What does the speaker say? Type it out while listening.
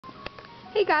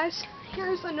Hey guys,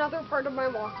 here's another part of my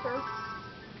walkthrough.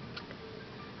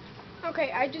 Okay,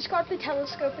 I just got the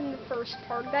telescope in the first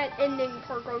part. That ending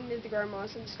part going to the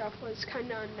grandma's and stuff was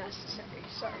kind of unnecessary,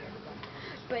 sorry everyone.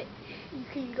 But you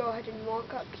can go ahead and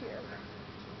walk up here.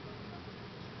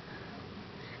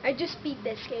 I just beat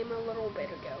this game a little bit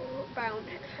ago, but I don't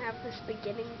have this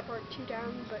beginning part 2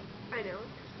 down, but I know.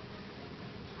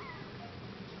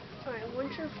 Alright,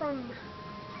 once you're from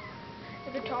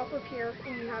at the top of here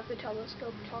and you have the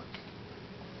telescope, talk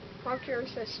to your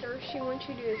sister. She wants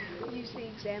you to use the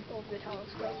example of the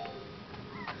telescope.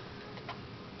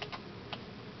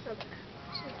 Okay,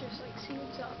 so just like see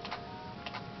what's up.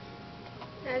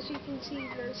 As you can see,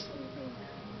 there's something.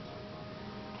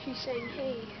 She's saying,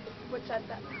 hey, what's at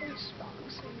that post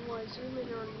box? And you want to zoom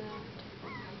in on that.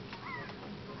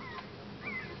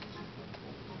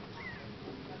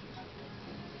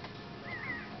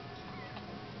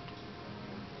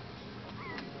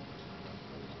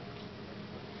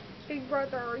 Big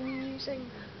brother, are you using?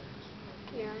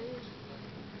 Yeah.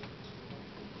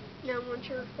 Now once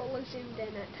you're fully zoomed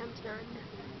in at times 9,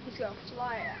 he's gonna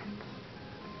fly up.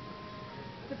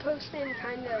 The postman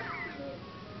kind of.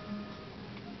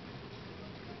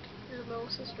 Your little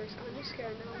sister's kind of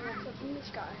scared now. What's up in the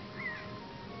sky?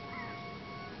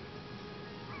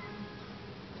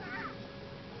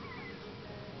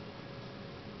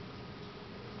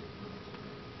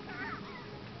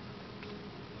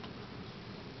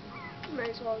 You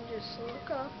might as well just look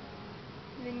up.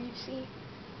 And then you see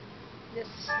this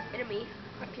enemy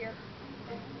up here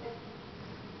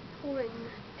holding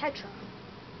Petra.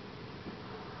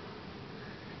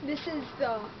 This is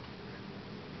the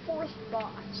 4th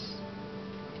boss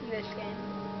in this game,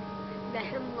 the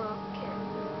Hemlock King.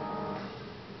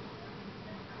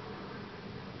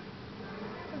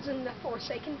 It's in the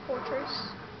Forsaken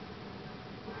Fortress,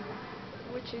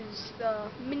 which is the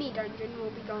mini dungeon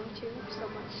we'll be going to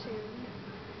somewhat soon,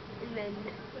 and then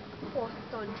the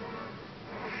 4th dungeon.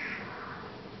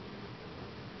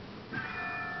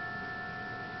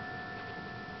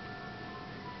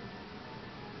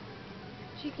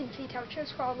 As you can see,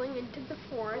 Toucho's crawling into the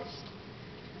forest.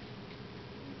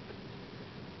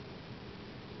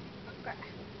 Okay.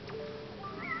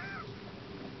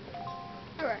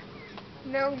 Alright.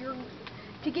 Now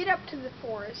to get up to the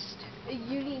forest,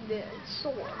 you need the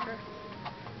sword.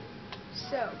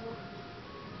 So,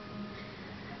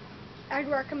 I'd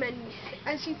recommend,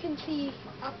 as you can see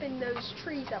up in those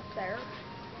trees up there,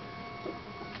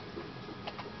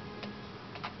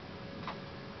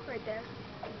 right there,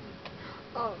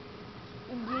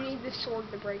 you need the sword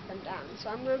to break them down. So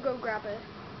I'm gonna go grab a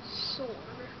sword.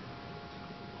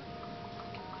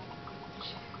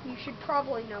 You should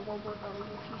probably know where we're going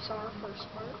if you saw our first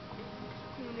part.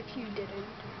 Even if you didn't,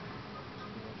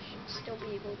 you should still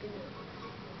be able to know.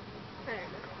 I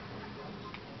don't know.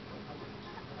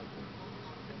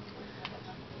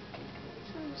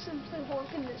 So simply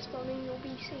walk in this building, you'll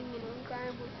be seeing an old guy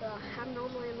with a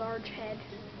abnormally large head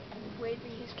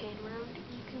waving his cane around.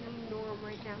 You can ignore him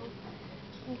right now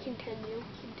and continue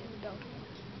into the building.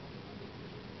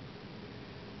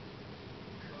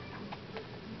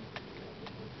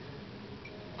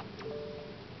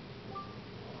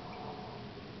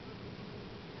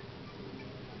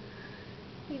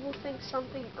 He will think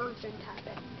something urgent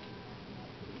happened.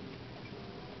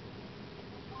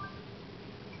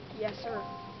 Yes, sir.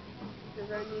 You're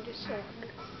going to need a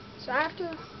sword. So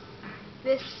after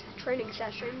this training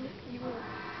session, you will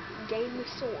gain the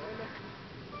sword.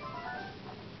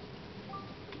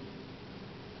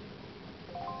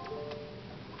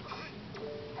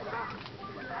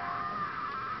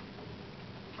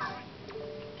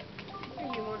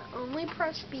 You want to only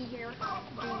press B here.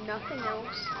 Do nothing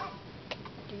else.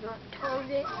 Do not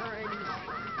target or anything.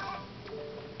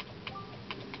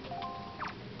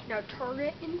 Now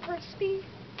target and press B.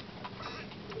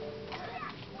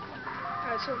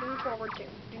 So move forward too.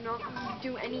 Do not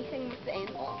do anything with the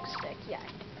analog stick yet.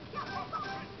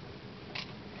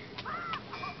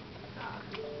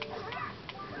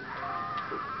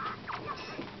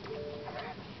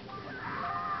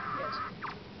 Yes.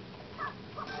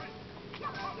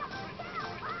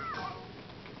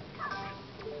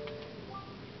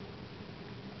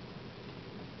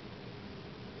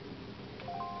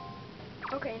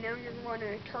 Okay, now you're going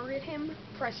to target him,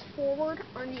 press forward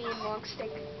on the analog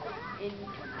stick, and do B.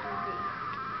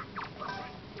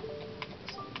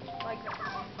 Like that.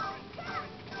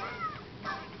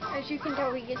 As you can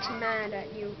tell, he gets mad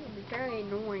at you in a very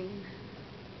annoying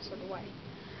sort of way.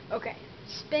 Okay,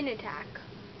 spin attack.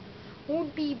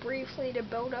 Hold B briefly to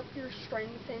build up your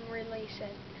strength and release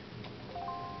it.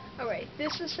 Okay,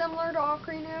 this is similar to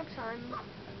Ocarina of Time.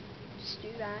 Just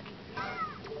do that.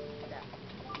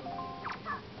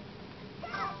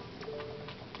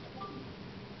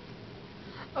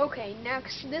 Okay,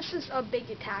 next, this is a big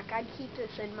attack. I'd keep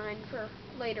this in mind for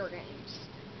later games.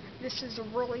 This is a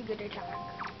really good attack.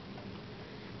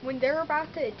 When they're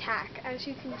about to attack, as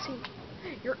you can see,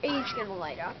 your A is going to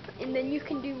light up, and then you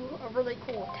can do a really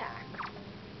cool attack.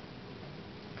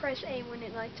 Press A when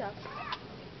it lights up,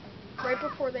 right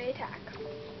before they attack.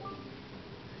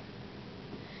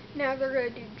 Now they're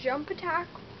going to do jump attack,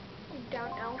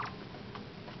 down L,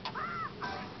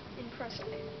 and press A.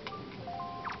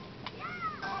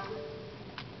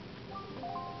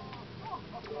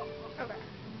 Okay.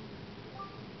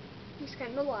 He's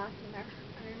kind of laughing there.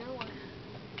 I don't know why.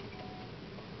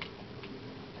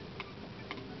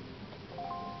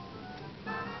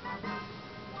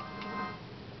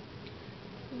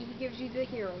 He gives you the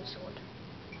hero sword.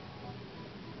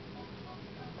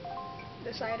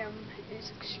 This item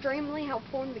is extremely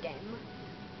helpful in the game.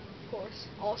 Of course,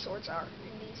 all swords are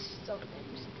in these Zelda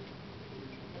games.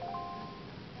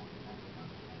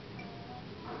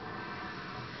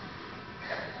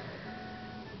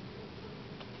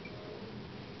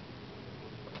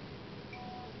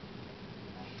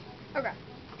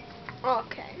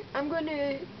 Okay, I'm going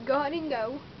to go ahead and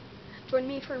go. Join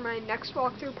me for my next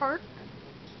walkthrough part,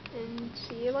 and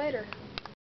see you later.